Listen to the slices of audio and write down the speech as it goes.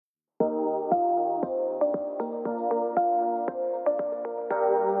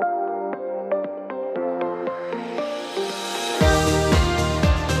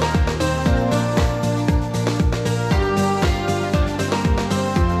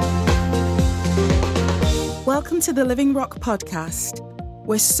Welcome to the Living Rock podcast.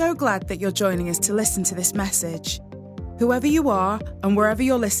 We're so glad that you're joining us to listen to this message. Whoever you are and wherever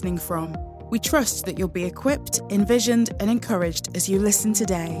you're listening from, we trust that you'll be equipped, envisioned, and encouraged as you listen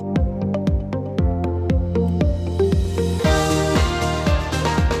today.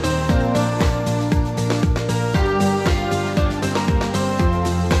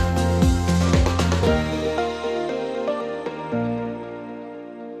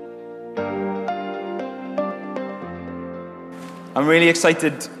 I'm really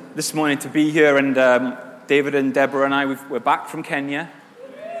excited this morning to be here, and David and Deborah and I, we're back from Kenya.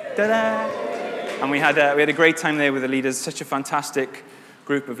 Ta-da! And we had a great time there with the leaders. Such a fantastic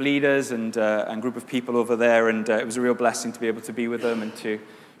group of leaders and group of people over there, and it was a real blessing to be able to be with them and to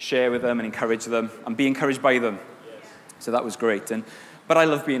share with them and encourage them and be encouraged by them. So that was great. But I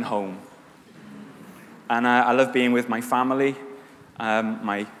love being home, and I love being with my family,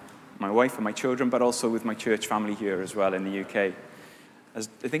 my wife and my children, but also with my church family here as well in the UK. As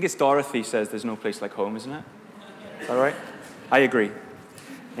I think it's Dorothy says, there's no place like home, isn't it? Is that right? I agree.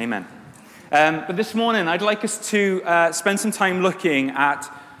 Amen. But this morning, I'd like us to spend some time looking at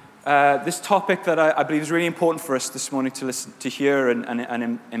this topic that I believe is really important for us this morning to listen to hear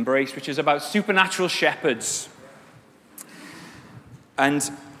and embrace, which is about supernatural shepherds. And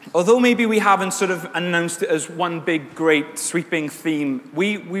although maybe we haven't sort of announced it as one big, great, sweeping theme,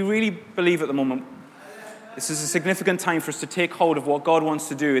 we really believe at the moment this is a significant time for us to take hold of what God wants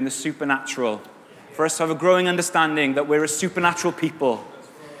to do in the supernatural, for us to have a growing understanding that we're a supernatural people,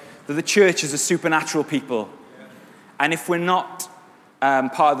 that the church is a supernatural people. And if we're not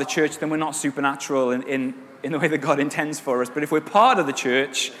part of the church, then we're not supernatural in the way that God intends for us. But if we're part of the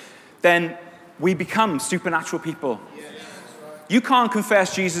church, then we become supernatural people. You can't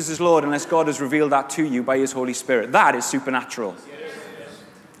confess Jesus as Lord unless God has revealed that to you by his Holy Spirit. That is supernatural.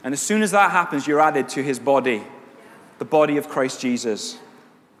 And as soon as that happens, you're added to his body, the body of Christ Jesus.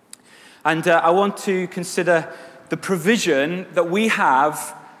 And I want to consider the provision that we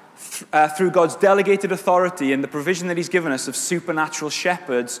have through God's delegated authority and the provision that he's given us of supernatural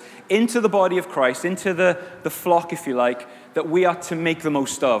shepherds into the body of Christ, into the flock, if you like, that we are to make the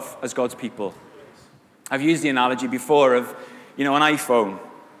most of as God's people. I've used the analogy before of, an iPhone,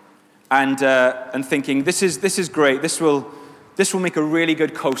 and thinking this is great. This will make a really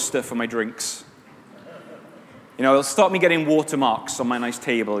good coaster for my drinks. It'll stop me getting watermarks on my nice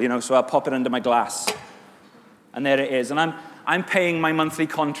table. So I'll pop it under my glass, and there it is. And I'm paying my monthly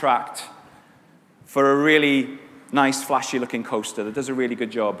contract for a really nice, flashy-looking coaster that does a really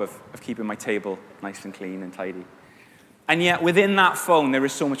good job of keeping my table nice and clean and tidy. And yet, within that phone, there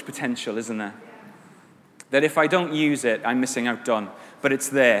is so much potential, isn't there? That if I don't use it, I'm missing out on. But it's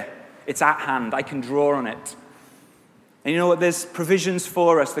there. It's at hand. I can draw on it. And you know what? There's provisions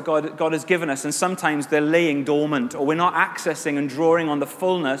for us that God has given us, and sometimes they're laying dormant, or we're not accessing and drawing on the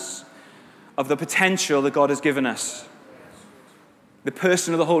fullness of the potential that God has given us. The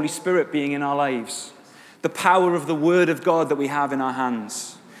person of the Holy Spirit being in our lives. The power of the Word of God that we have in our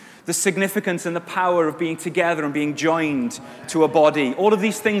hands. The significance and the power of being together and being joined to a body. All of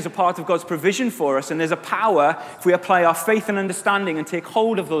these things are part of God's provision for us, and there's a power, if we apply our faith and understanding and take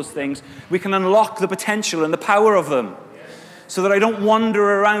hold of those things, we can unlock the potential and the power of them. So that I don't wander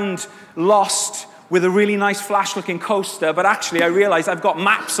around lost with a really nice flash-looking coaster, but actually I realize I've got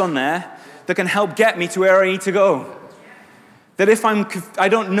maps on there that can help get me to where I need to go. That if I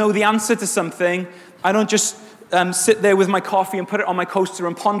don't know the answer to something, I don't just sit there with my coffee and put it on my coaster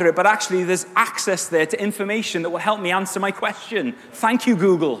and ponder it, but actually there's access there to information that will help me answer my question. Thank you,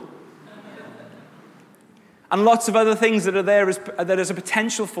 Google. And lots of other things that are there that is a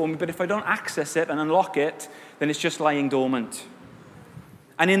potential for me, but if I don't access it and unlock it, then it's just lying dormant.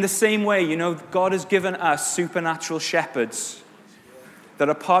 And in the same way, God has given us supernatural shepherds that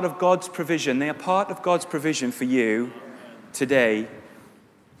are part of God's provision. They are part of God's provision for you today,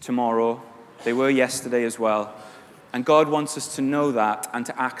 tomorrow. They were yesterday as well. And God wants us to know that and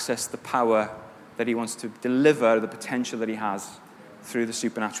to access the power that he wants to deliver, the potential that he has through the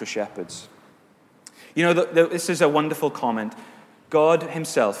supernatural shepherds. This is a wonderful comment. God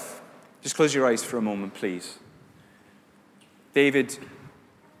himself, just close your eyes for a moment, please. David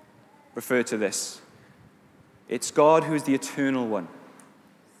referred to this. It's God who is the eternal one,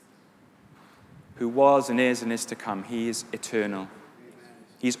 who was and is to come. He is eternal.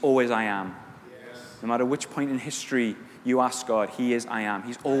 He's always I am. No matter which point in history you ask God, he is I am.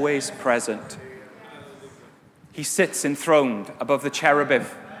 He's always present. He sits enthroned above the cherubim.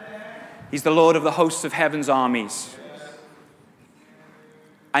 He's the Lord of the hosts of heaven's armies.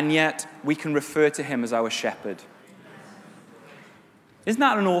 And yet, we can refer to him as our shepherd. Isn't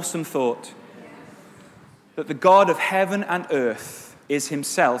that an awesome thought? that the God of heaven and earth is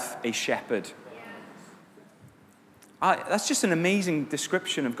himself a shepherd. That's just an amazing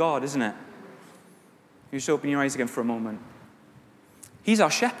description of God, isn't it? You just open your eyes again for a moment. He's our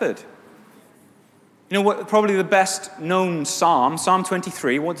shepherd. You know what? Probably the best known Psalm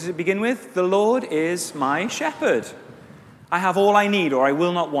 23, what does it begin with? The Lord is my shepherd. I have all I need, or I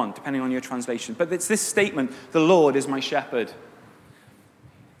will not want, depending on your translation. But it's this statement, the Lord is my shepherd.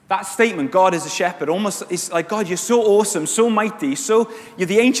 That statement, God is a shepherd, almost it's like, God, you're so awesome, so mighty, you're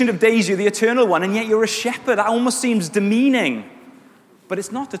the Ancient of Days, you're the Eternal One, and yet you're a shepherd. That almost seems demeaning. But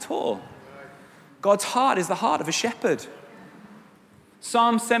it's not at all. God's heart is the heart of a shepherd.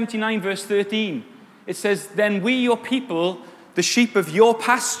 Psalm 79, verse 13. It says, then we, your people, the sheep of your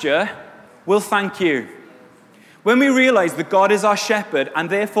pasture, will thank you. When we realize that God is our shepherd and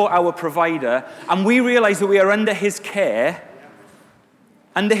therefore our provider, and we realize that we are under his care,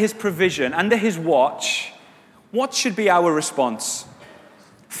 under his provision, under his watch, what should be our response?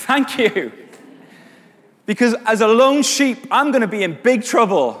 Thank you. Because as a lone sheep, I'm going to be in big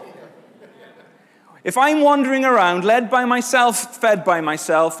trouble. If I'm wandering around, led by myself, fed by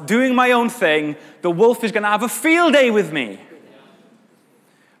myself, doing my own thing, the wolf is going to have a field day with me.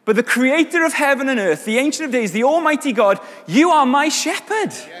 But the creator of heaven and earth, the Ancient of Days, the Almighty God, you are my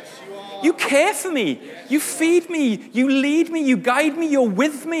shepherd. Yes, you are. You care for me. Yes. You feed me. You lead me. You guide me. You're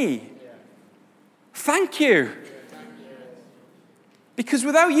with me. Thank you. Because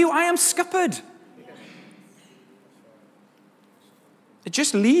without you, I am scuppered. It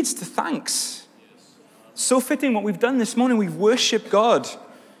just leads to thanks. So fitting what we've done this morning. We've worshipped God.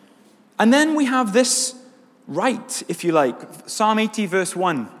 And then we have this right, if you like, Psalm 80, verse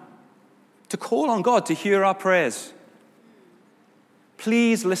 1, to call on God to hear our prayers.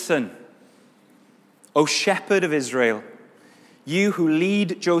 Please listen, O shepherd of Israel, you who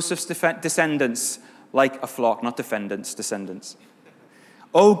lead Joseph's descendants like a flock, not defendants, descendants.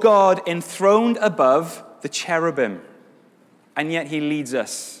 O God, enthroned above the cherubim, and yet he leads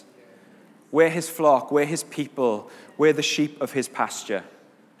us. We're his flock, we're his people, we're the sheep of his pasture.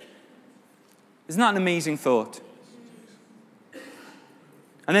 Isn't that an amazing thought?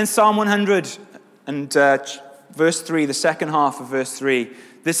 And then Psalm 100 and verse 3, the second half of verse 3,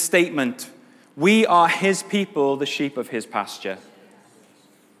 this statement, we are his people, the sheep of his pasture.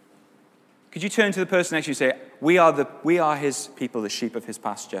 Could you turn to the person next to you and say, we are his people, the sheep of his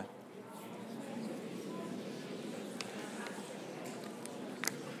pasture?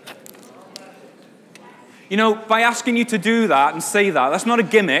 You know, by asking you to do that and say that, that's not a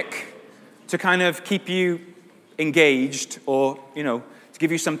gimmick to kind of keep you engaged or, to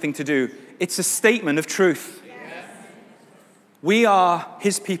give you something to do. It's a statement of truth. Yes. We are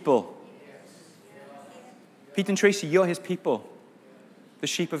his people. Pete and Tracy, you're his people, the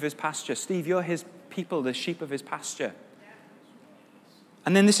sheep of his pasture. Steve, you're his people, the sheep of his pasture.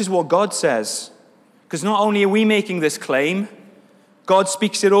 And then this is what God says. Because not only are we making this claim, God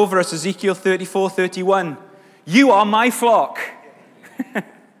speaks it over us, Ezekiel 34:31. You are my flock.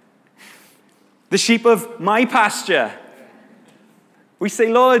 The sheep of my pasture. We say,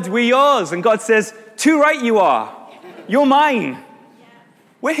 Lord, we're yours. And God says, too right you are. You're mine.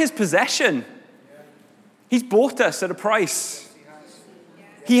 We're his possession. He's bought us at a price.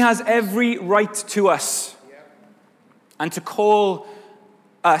 He has every right to us and to call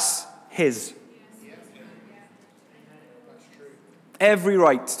us his. Every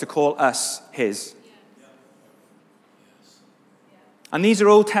right to call us his. And these are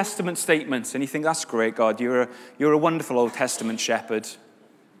Old Testament statements, and you think, that's great, God, you're a wonderful Old Testament shepherd.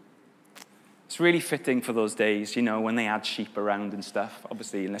 It's really fitting for those days, when they had sheep around and stuff.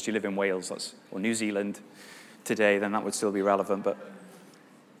 Obviously, unless you live in Wales or New Zealand today, then that would still be relevant.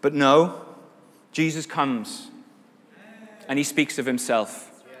 But no, Jesus comes, and he speaks of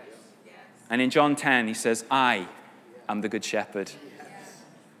himself. And in John 10, he says, I am the good shepherd.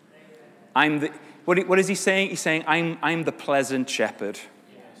 What is he saying? He's saying, I'm the pleasant shepherd.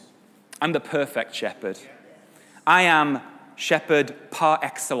 I'm the perfect shepherd. I am shepherd par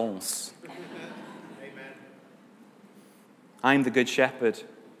excellence. I'm the good shepherd.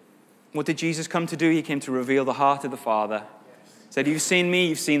 What did Jesus come to do? He came to reveal the heart of the Father. He said, you've seen me,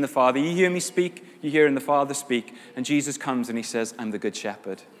 you've seen the Father. You hear me speak, you hear the Father speak. And Jesus comes and he says, I'm the good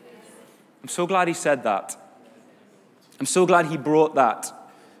shepherd. I'm so glad he said that. I'm so glad he brought that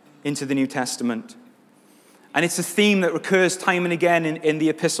into the New Testament. And it's a theme that recurs time and again in the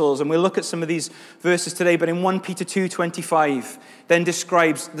epistles. And we'll look at some of these verses today. But in 1 Peter 2:25, then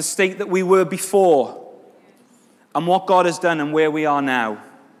describes the state that we were before and what God has done and where we are now.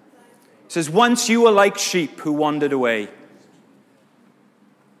 It says, once you were like sheep who wandered away.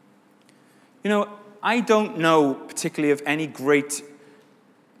 I don't know particularly of any great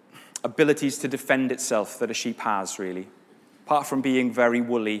abilities to defend itself that a sheep has, really, apart from being very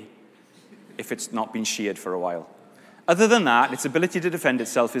woolly if it's not been sheared for a while. Other than that, its ability to defend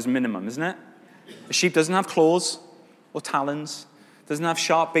itself is minimum, isn't it? A sheep doesn't have claws or talons, doesn't have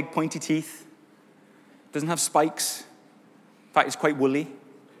sharp, big, pointy teeth, doesn't have spikes. In fact, it's quite woolly.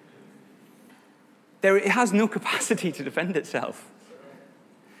 It has no capacity to defend itself.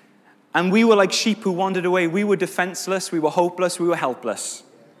 And we were like sheep who wandered away. We were defenseless, we were hopeless, we were helpless.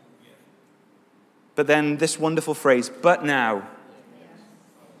 But then this wonderful phrase, but now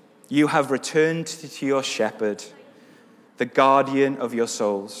you have returned to your shepherd, the guardian of your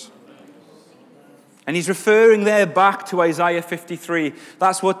souls. And he's referring there back to Isaiah 53.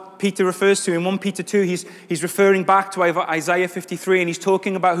 That's what Peter refers to in 1 Peter 2. He's referring back to Isaiah 53, and he's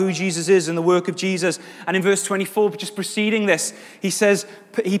talking about who Jesus is and the work of Jesus. And in verse 24, just preceding this, he says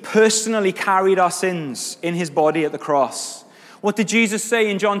he personally carried our sins in his body at the cross. What did Jesus say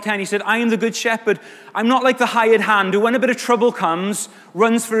in John 10? He said, I am the good shepherd. I'm not like the hired hand who, when a bit of trouble comes,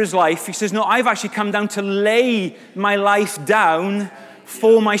 runs for his life. He says, no, I've actually come down to lay my life down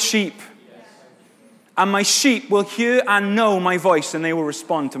for my sheep. And my sheep will hear and know my voice, and they will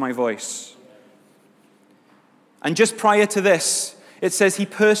respond to my voice. And just prior to this, it says he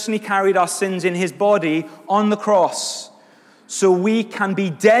personally carried our sins in his body on the cross, so we can be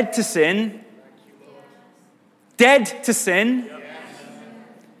dead to sin,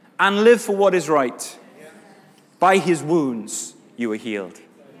 and live for what is right. By his wounds, you were healed.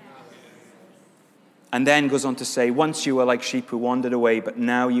 And then goes on to say, once you were like sheep who wandered away, but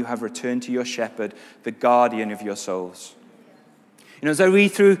now you have returned to your shepherd, the guardian of your souls. You know, as I read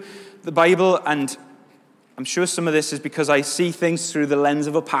through the Bible, and I'm sure some of this is because I see things through the lens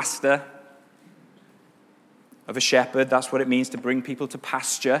of a pastor, of a shepherd. That's what it means to bring people to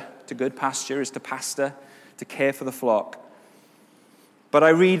pasture. To good pasture is to pastor, to care for the flock. But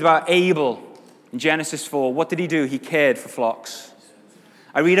I read about Abel in Genesis 4. What did he do? He cared for flocks.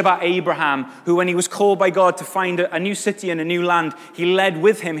 I read about Abraham, who when he was called by God to find a new city and a new land, he led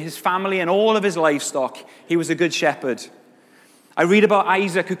with him his family and all of his livestock. He was a good shepherd. I read about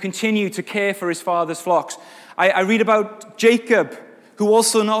Isaac, who continued to care for his father's flocks. I read about Jacob, who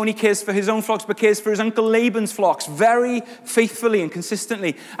also not only cares for his own flocks, but cares for his uncle Laban's flocks very faithfully and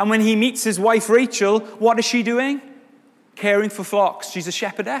consistently. And when he meets his wife Rachel, what is she doing? Caring for flocks. She's a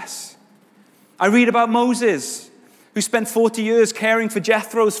shepherdess. I read about Moses, who spent 40 years caring for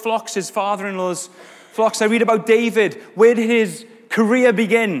Jethro's flocks, his father-in-law's flocks. I read about David. Where did his career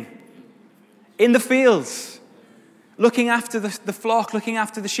begin? In the fields, looking after the flock, looking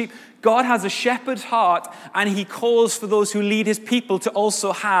after the sheep. God has a shepherd's heart, and he calls for those who lead his people to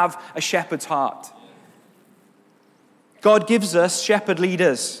also have a shepherd's heart. God gives us shepherd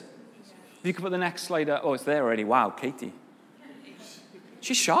leaders. If you could put the next slide up. Oh, it's there already. Wow, Katie.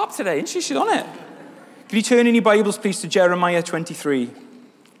 She's sharp today, isn't she? She's on it. Can you turn in your Bibles, please, to Jeremiah 23?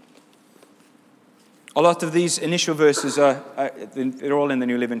 A lot of these initial verses they're all in the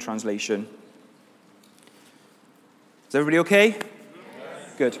New Living Translation. Is everybody okay?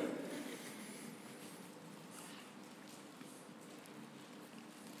 Yes. Good.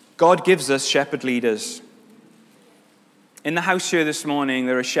 God gives us shepherd leaders. In the house here this morning,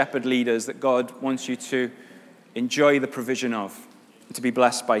 there are shepherd leaders that God wants you to enjoy the provision of and to be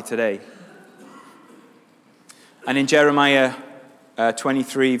blessed by today. And in Jeremiah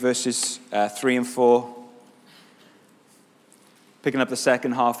 23, verses 3 and 4, picking up the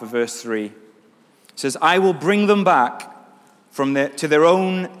second half of verse 3, it says, I will bring them back to their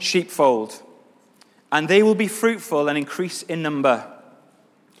own sheepfold, and they will be fruitful and increase in number.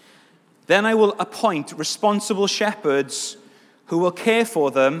 Then I will appoint responsible shepherds who will care for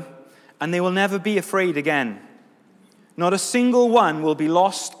them, and they will never be afraid again. Not a single one will be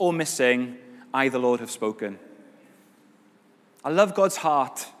lost or missing. I, the Lord, have spoken. I love God's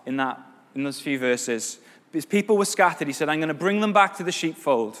heart in those few verses. His people were scattered. He said, I'm going to bring them back to the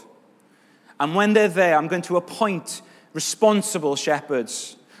sheepfold. And when they're there, I'm going to appoint responsible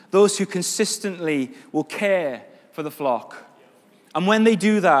shepherds, those who consistently will care for the flock. And when they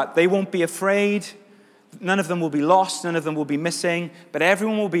do that, they won't be afraid. None of them will be lost. None of them will be missing. But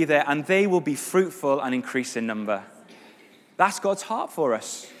everyone will be there, and they will be fruitful and increase in number. That's God's heart for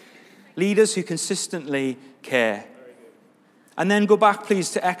us. Leaders who consistently care. And then go back, please,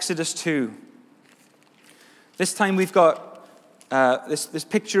 to Exodus 2. This time we've got this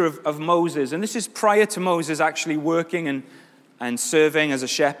picture of Moses. And this is prior to Moses actually working and serving as a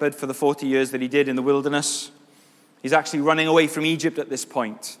shepherd for the 40 years that he did in the wilderness. He's actually running away from Egypt at this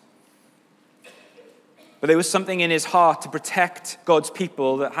point. But there was something in his heart to protect God's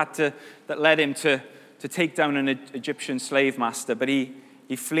people that led him to take down an Egyptian slave master. But he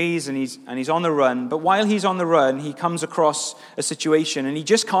flees and he's on the run. But while he's on the run, he comes across a situation and he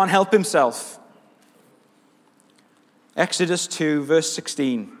just can't help himself. Exodus 2, verse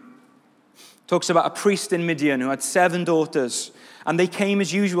 16, talks about a priest in Midian who had 7 daughters. And they came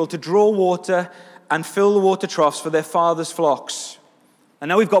as usual to draw water and fill the water troughs for their father's flocks. And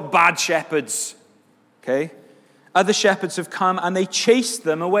now we've got bad shepherds. Okay? Other shepherds have come and they chased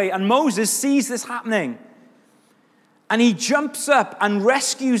them away. And Moses sees this happening. And he jumps up and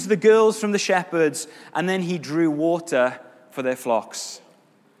rescues the girls from the shepherds. And then he drew water for their flocks.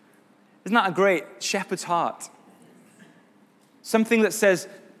 Isn't that a great shepherd's heart? Something that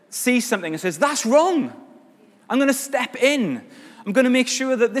sees something and says, that's wrong. I'm going to step in. I'm going to make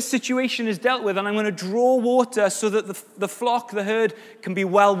sure that this situation is dealt with. And I'm going to draw water so that the flock, the herd, can be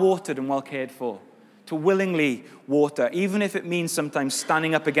well watered and well cared for. To willingly water, even if it means sometimes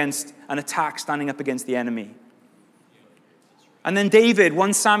standing up against an attack, standing up against the enemy. And then David,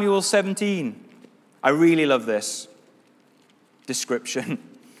 1 Samuel 17. I really love this description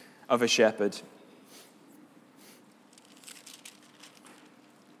of a shepherd.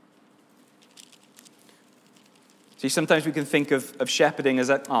 See, sometimes we can think of shepherding as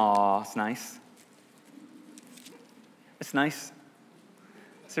it's nice. It's nice.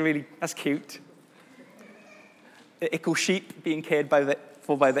 That's cute. The ickle sheep being cared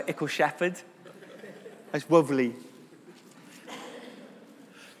for by the ickle shepherd. That's lovely.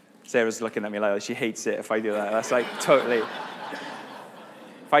 Sarah's looking at me like she hates it if I do that. That's like totally.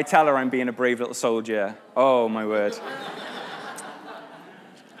 If I tell her I'm being a brave little soldier, oh my word.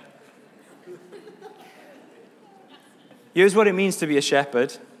 Here's what it means to be a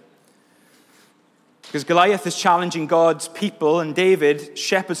shepherd. Because Goliath is challenging God's people, and David,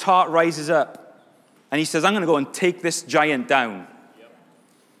 shepherd's heart rises up. And he says, I'm going to go and take this giant down. Yep.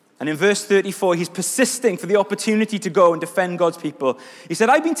 And in verse 34, he's persisting for the opportunity to go and defend God's people. He said,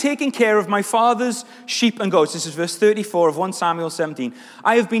 I've been taking care of my father's sheep and goats. This is verse 34 of 1 Samuel 17.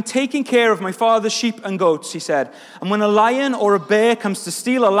 I have been taking care of my father's sheep and goats, he said. And when a lion or a bear comes to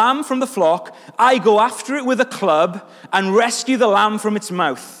steal a lamb from the flock, I go after it with a club and rescue the lamb from its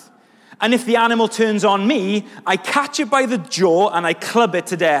mouth. And if the animal turns on me, I catch it by the jaw and I club it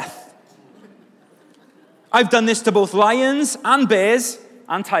to death. I've done this to both lions and bears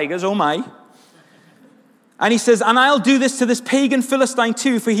and tigers, oh my. And he says, and I'll do this to this pagan Philistine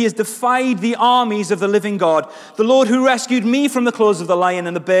too, for he has defied the armies of the living God. The Lord who rescued me from the claws of the lion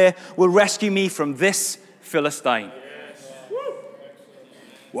and the bear will rescue me from this Philistine. Yes.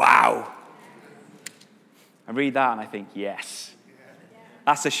 Wow. I read that and I think, yes.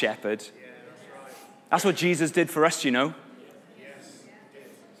 That's a shepherd. That's what Jesus did for us, you know.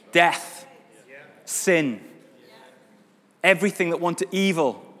 Death. Sin, everything that wanted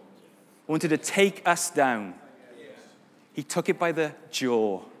evil, wanted to take us down. He took it by the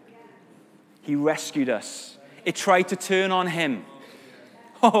jaw. He rescued us. It tried to turn on him.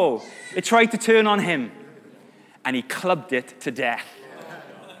 It tried to turn on him. And he clubbed it to death.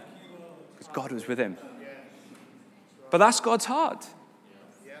 Because God was with him. But that's God's heart.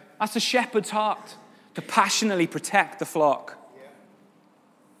 That's the shepherd's heart, to passionately protect the flock.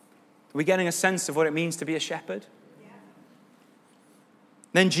 Are we getting a sense of what it means to be a shepherd? Yeah.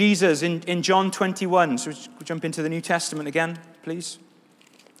 Then Jesus in John 21. So we'll jump into the New Testament again, please.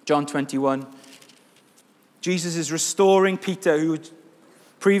 John 21. Jesus is restoring Peter, who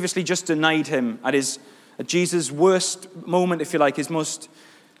previously just denied him at Jesus' worst moment, if you like, his most,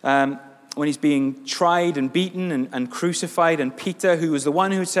 when he's being tried and beaten and crucified. And Peter, who was the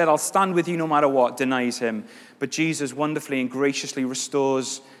one who said, I'll stand with you no matter what, denies him. But Jesus wonderfully and graciously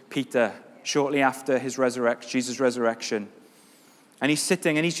restores Peter shortly after Jesus' resurrection. And he's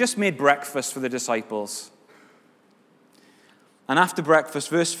sitting and he's just made breakfast for the disciples. And after breakfast,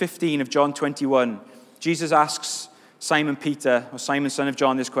 verse 15 of John 21, Jesus asks Simon Peter, or Simon, son of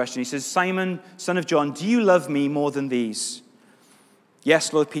John, this question. He says, Simon, son of John, do you love me more than these?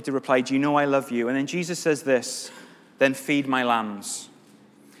 Yes, Lord, Peter replied, you know I love you. And then Jesus says this, then feed my lambs.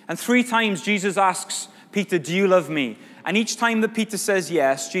 And 3 times Jesus asks Peter, do you love me? And each time that Peter says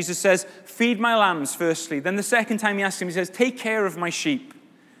yes, Jesus says, feed my lambs firstly. Then the second time he asks him, he says, take care of my sheep.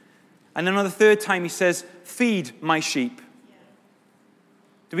 And then on the third time he says, feed my sheep.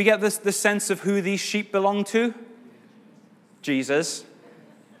 Do we get the sense of who these sheep belong to? Jesus.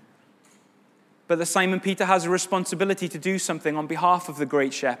 But that Simon Peter has a responsibility to do something on behalf of the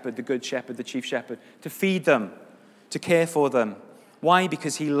great shepherd, the good shepherd, the chief shepherd, to feed them, to care for them. Why?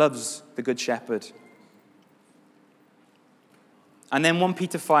 Because he loves the good shepherd. And then 1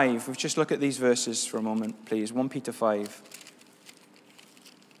 Peter 5. We'll just look at these verses for a moment, please. 1 Peter 5.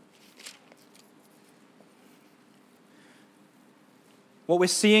 What we're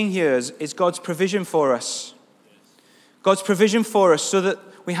seeing here is God's provision for us. God's provision for us so that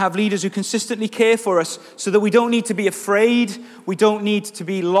we have leaders who consistently care for us, so that we don't need to be afraid, we don't need to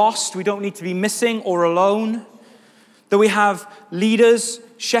be lost, we don't need to be missing or alone. That we have leaders,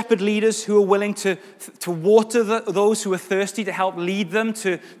 shepherd leaders, who are willing to water those who are thirsty, to help lead them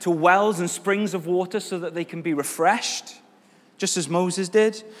to wells and springs of water so that they can be refreshed, just as Moses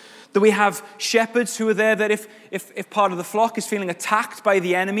did. That we have shepherds who are there that if part of the flock is feeling attacked by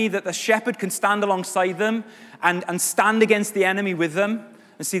the enemy, that the shepherd can stand alongside them and stand against the enemy with them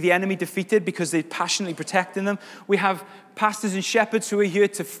and see the enemy defeated because they're passionately protecting them. We have pastors and shepherds who are here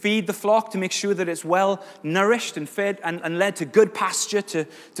to feed the flock, to make sure that it's well nourished and fed and led to good pasture, to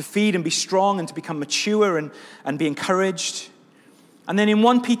feed and be strong and to become mature and be encouraged. And then in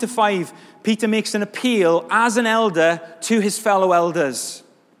 1 Peter 5, Peter makes an appeal as an elder to his fellow elders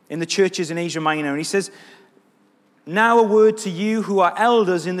in the churches in Asia Minor. And he says, now a word to you who are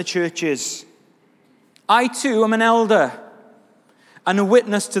elders in the churches. I too am an elder and a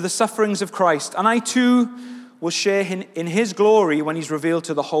witness to the sufferings of Christ. And I too will share in his glory when he's revealed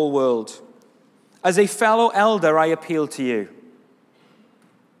to the whole world. As a fellow elder, I appeal to you.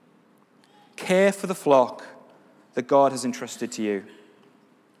 Care for the flock that God has entrusted to you.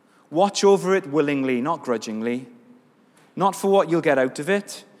 Watch over it willingly, not grudgingly. Not for what you'll get out of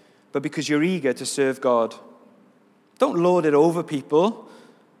it, but because you're eager to serve God. Don't lord it over people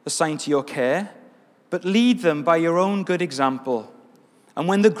assigned to your care, but lead them by your own good example. And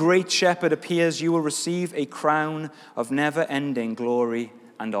when the great shepherd appears, you will receive a crown of never-ending glory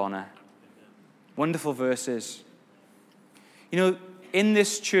and honor. Wonderful verses. You know, in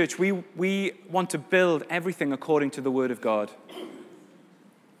this church, we want to build everything according to the Word of God.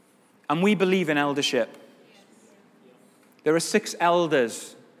 And we believe in eldership. There are 6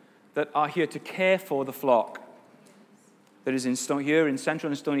 elders that are here to care for the flock. That is here in Central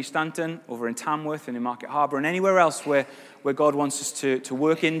and Stony Stanton, over in Tamworth and in Market Harbour, and anywhere else where God wants us to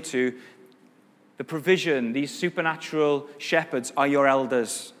work into the provision. These supernatural shepherds are your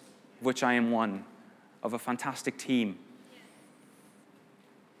elders, of which I am one, of a fantastic team.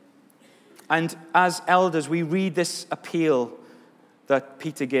 And as elders, we read this appeal that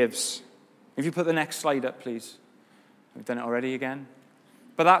Peter gives. If you put the next slide up, please. We've done it already again.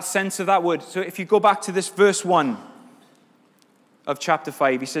 But that sense of that word. So if you go back to this verse 1 of chapter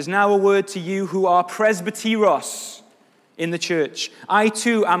 5, he says, now a word to you who are presbyteros in the church. I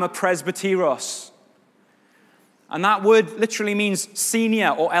too am a presbyteros. And that word literally means senior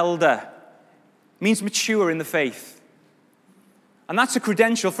or elder. It means mature in the faith. And that's a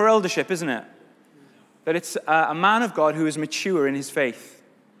credential for eldership, isn't it? That it's a man of God who is mature in his faith.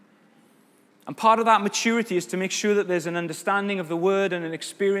 And part of that maturity is to make sure that there's an understanding of the word and an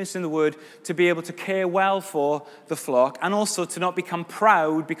experience in the word to be able to care well for the flock, and also to not become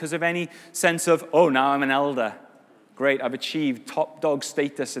proud because of any sense of, oh, now I'm an elder. Great, I've achieved top dog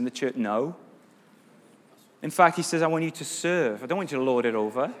status in the church. No. In fact, he says, I want you to serve. I don't want you to lord it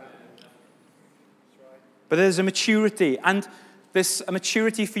over. But there's a maturity, and there's a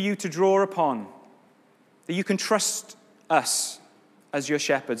maturity for you to draw upon, that you can trust us as your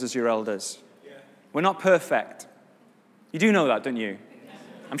shepherds, as your elders. We're not perfect. You do know that, don't you?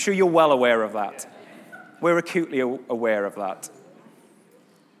 I'm sure you're well aware of that. We're acutely aware of that.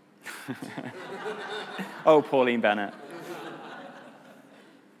 Oh, Pauline Bennett.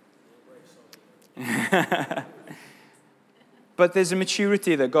 But there's a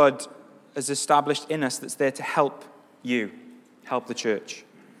maturity that God has established in us that's there to help you, help the church.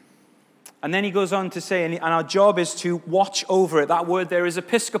 And then he goes on to say, and our job is to watch over it. That word there is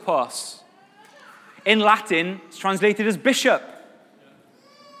episkopos. In Latin, it's translated as bishop.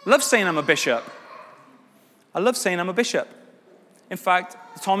 I love saying I'm a bishop. I love saying I'm a bishop. In fact,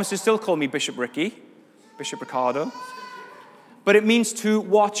 the Thomases still call me Bishop Ricky, Bishop Ricardo. But it means to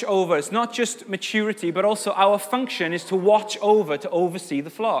watch over. It's not just maturity, but also our function is to watch over, to oversee the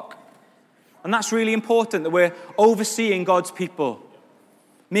flock. And that's really important, that we're overseeing God's people,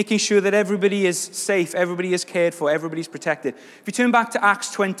 making sure that everybody is safe, everybody is cared for, everybody's protected. If you turn back to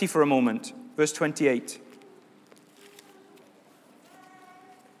Acts 20 for a moment, verse 28.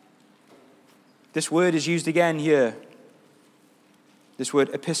 This word is used again here. This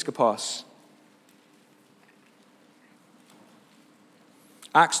word episkopos.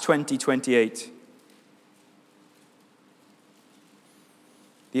 Acts 20:28.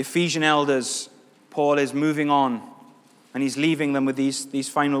 The Ephesian elders, Paul is moving on, and he's leaving them with these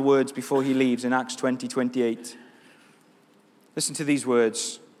final words before he leaves in Acts 20:28. Listen to these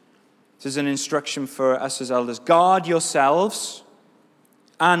words. This is an instruction for us as elders. Guard yourselves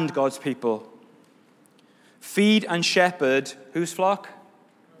and God's people. Feed and shepherd whose flock?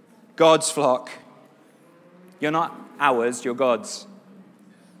 God's flock. You're not ours, you're God's.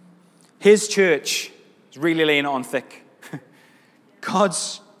 His church is really laying it on thick.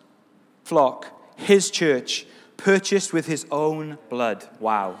 God's flock, his church, purchased with his own blood.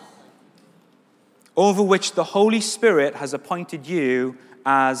 Wow. Over which the Holy Spirit has appointed you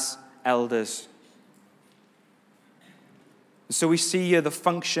as elders. So we see here the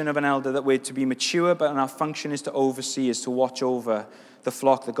function of an elder, that we're to be mature, but our function is to oversee, is to watch over the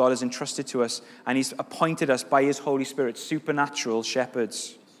flock that God has entrusted to us. And he's appointed us by his Holy Spirit, supernatural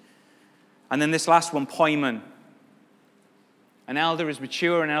shepherds. And then this last one, poimen. An elder is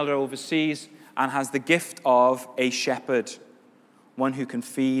mature, an elder oversees, and has the gift of a shepherd, one who can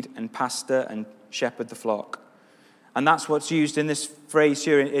feed and pastor and shepherd the flock. And that's what's used in this phrase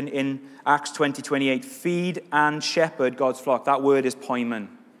here in Acts 20:28. Feed and shepherd God's flock. That word is poimen.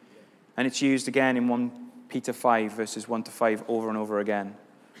 And it's used again in 1 Peter 5, verses 1-5, over and over again.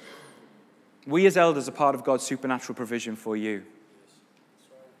 We as elders are part of God's supernatural provision for you.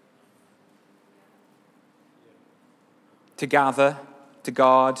 To gather, to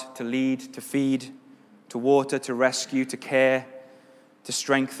guard, to lead, to feed, to water, to rescue, to care, to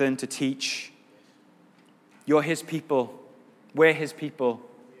strengthen, to teach. You're his people. We're his people.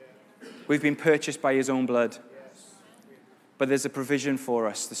 We've been purchased by his own blood. But there's a provision for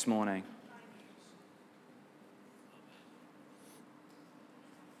us this morning.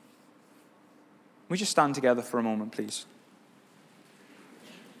 We just stand together for a moment, please.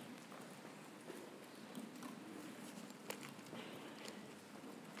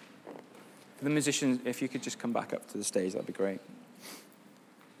 For the musicians, if you could just come back up to the stage, that'd be great.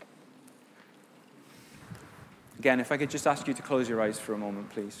 Again, if I could just ask you to close your eyes for a moment,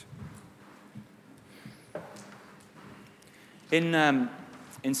 please.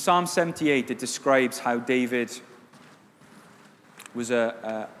 In Psalm 78, it describes how David was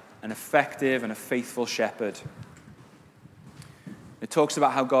an effective and a faithful shepherd. It talks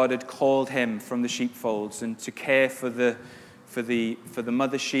about how God had called him from the sheepfolds and to care for the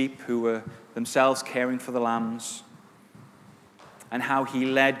mother sheep who were themselves caring for the lambs, and how he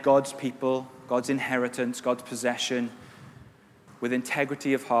led God's people, God's inheritance, God's possession, with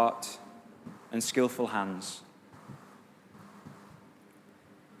integrity of heart and skillful hands.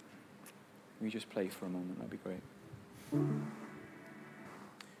 Can we just play for a moment? That'd be great.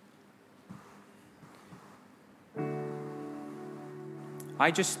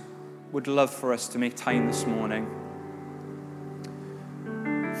 I just would love for us to make time this morning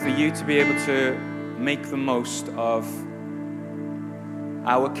for you to be able to make the most of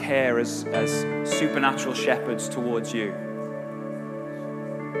our care as supernatural shepherds towards you.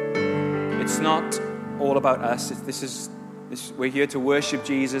 It's not all about us. We're here to worship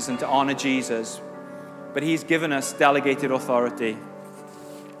Jesus and to honor Jesus, but he's given us delegated authority.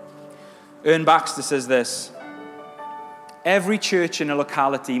 Ern Baxter says this: every church in a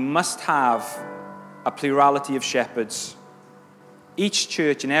locality must have a plurality of shepherds. Each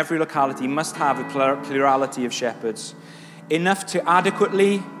church in every locality must have a plurality of shepherds, enough to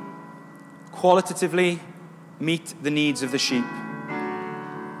adequately, qualitatively meet the needs of the sheep.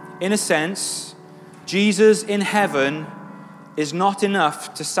 In a sense, Jesus in heaven is not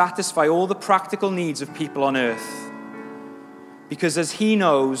enough to satisfy all the practical needs of people on earth, because as he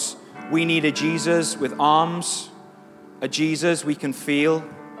knows, we need a Jesus with arms, a Jesus we can feel,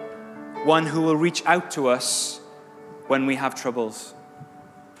 one who will reach out to us when we have troubles.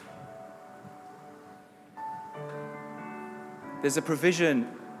 There's a provision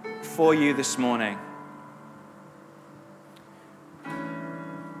for you this morning.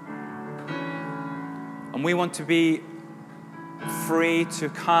 And we want to be free to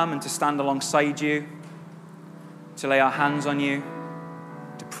come and to stand alongside you, to lay our hands on you,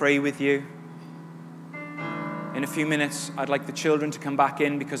 to pray with you. In a few minutes, I'd like the children to come back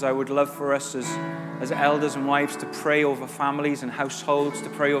in, because I would love for us as elders and wives to pray over families and households, to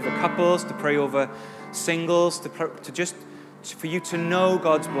pray over couples, to pray over singles, for you to know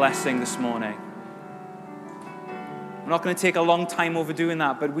God's blessing this morning. We're not going to take a long time over doing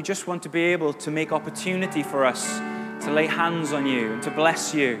that, but we just want to be able to make opportunity for us to lay hands on you and to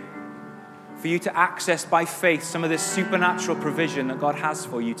bless you, for you to access by faith some of this supernatural provision that God has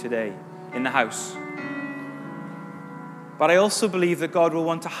for you today in the house. But I also believe that God will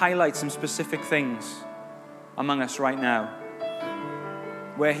want to highlight some specific things among us right now,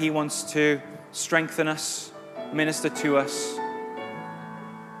 where he wants to strengthen us, minister to us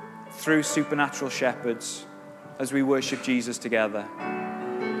through supernatural shepherds as we worship Jesus together.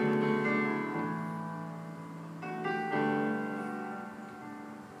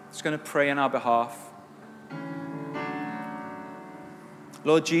 Just going to pray on our behalf.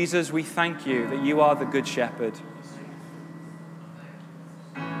 Lord Jesus, we thank you that you are the Good Shepherd.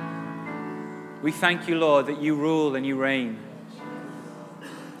 We thank you, Lord, that you rule and you reign,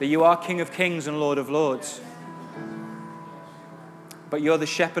 that you are King of Kings and Lord of Lords, but you're the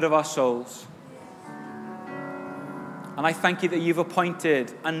shepherd of our souls. And I thank you that you've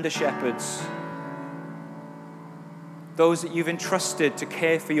appointed under-shepherds, those that you've entrusted to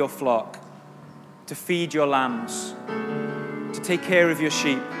care for your flock, to feed your lambs, to take care of your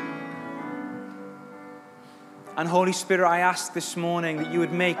sheep. And Holy Spirit, I ask this morning that you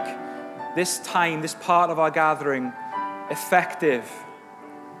would make this time, this part of our gathering, effective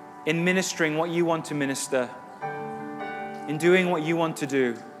in ministering what you want to minister, in doing what you want to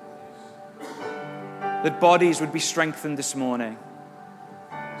do. That bodies would be strengthened this morning,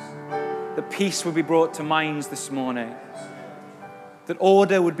 that peace would be brought to minds this morning, that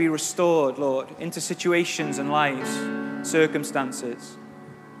order would be restored, Lord, into situations and lives, circumstances,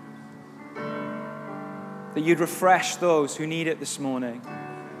 that you'd refresh those who need it this morning,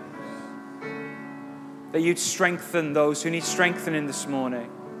 that you'd strengthen those who need strengthening this morning,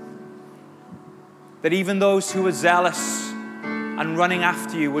 that even those who are zealous and running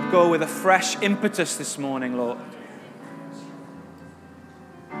after you would go with a fresh impetus this morning, Lord.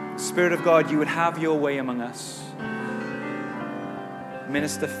 Spirit of God, you would have your way among us.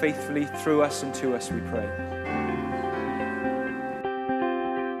 Minister faithfully through us and to us, we pray.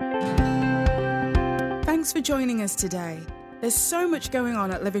 Thanks for joining us today. There's so much going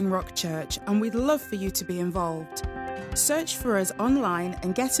on at Living Rock Church, and we'd love for you to be involved. Search for us online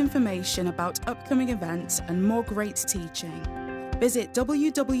and get information about upcoming events and more great teaching. Visit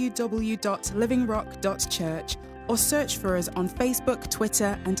www.livingrock.church or search for us on Facebook,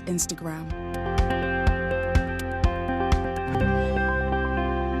 Twitter, and Instagram.